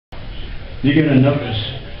you're going to notice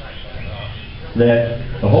that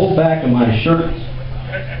the whole back of my shirt,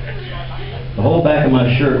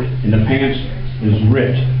 and the pants is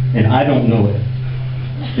ripped, and I don't know it.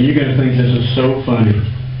 And you're going to think this is so funny.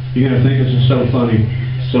 You're going to think this is so funny.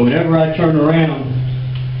 So whenever I turn around,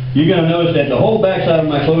 you're going to notice that the whole backside of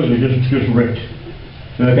my clothes are just ripped.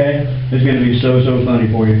 Okay? It's going to be so funny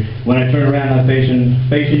for you. When I turn around, I'm facing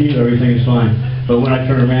you, everything is fine. But when I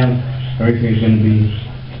turn around, everything's going to be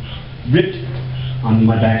ripped on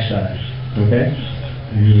my backside. Okay?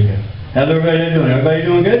 And here we go. How's everybody doing? Everybody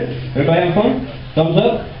doing good? Everybody having fun? Thumbs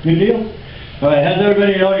up? Good deal? Alright, how's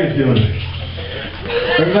everybody in the audience doing?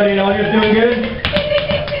 Everybody in the audience doing good?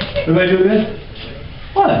 Everybody doing good?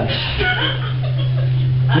 What?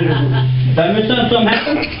 Did I miss something? Something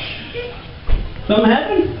happened? Something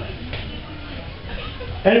happened?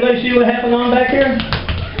 Anybody see what happened on back here?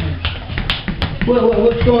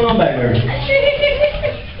 What's going on back there?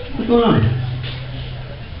 What's going on?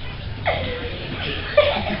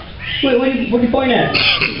 Wait, what are you pointing at?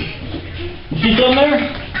 You see something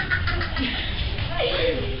there?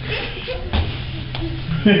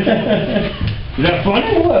 Is that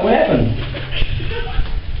funny or what? What happened?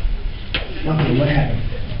 What happened? What happened?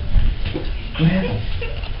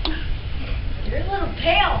 You're a little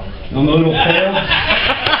pale. I'm a little pale?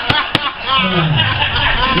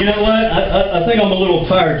 You know what? I think I'm a little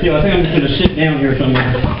tired too. I think I'm just going to sit down here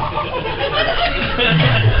somewhere.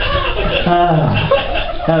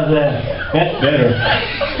 How's that? That's better.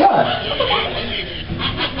 What?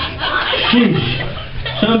 Sheesh.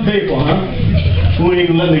 Some people, huh? Won't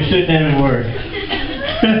even let me sit down and work.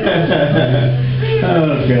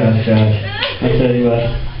 Oh, gosh. I tell you what.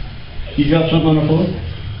 You dropped something on the floor?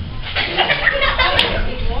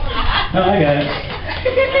 Oh, I got it.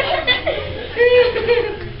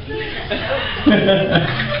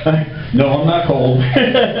 No, I'm not cold.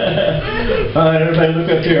 Alright, everybody look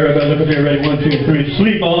up here. Everybody look up here. Ready? 1, 2, 3.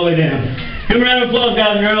 Sleep all the way down. Give a round of applause,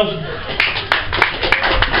 guys and girls.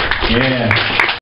 Yeah.